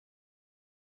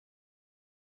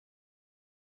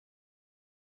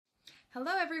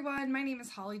Hello everyone, my name is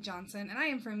Holly Johnson and I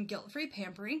am from Guilt Free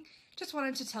Pampering. Just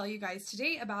wanted to tell you guys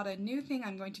today about a new thing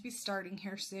I'm going to be starting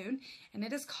here soon, and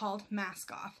it is called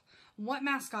Mask Off. What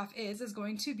Mask Off is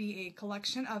going to be a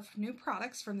collection of new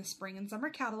products from the spring and summer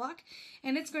catalog,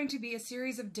 and it's going to be a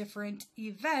series of different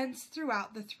events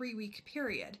throughout the 3-week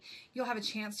period. You'll have a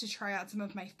chance to try out some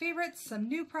of my favorites, some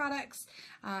new products,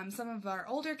 some of our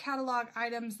older catalog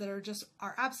items that are just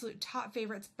our absolute top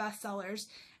favorites, bestsellers,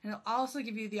 and it'll also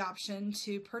give you the option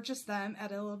to purchase them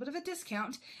at a little bit of a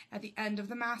discount at the end of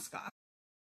the Mask Off.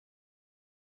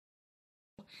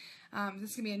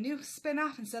 This is going to be a new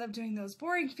spin-off. Instead of doing those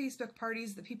boring Facebook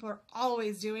parties that people are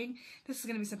always doing, this is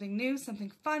going to be something new,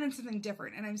 something fun, and something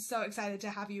different, and I'm so excited to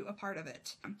have you a part of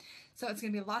it. So it's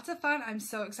going to be lots of fun. I'm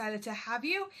so excited to have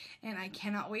you, and I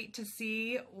cannot wait to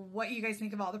see what you guys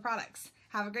think of all the products.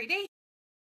 Have a great day!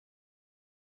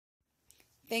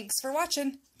 Thanks for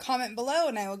watching. Comment below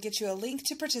and I will get you a link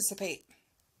to participate.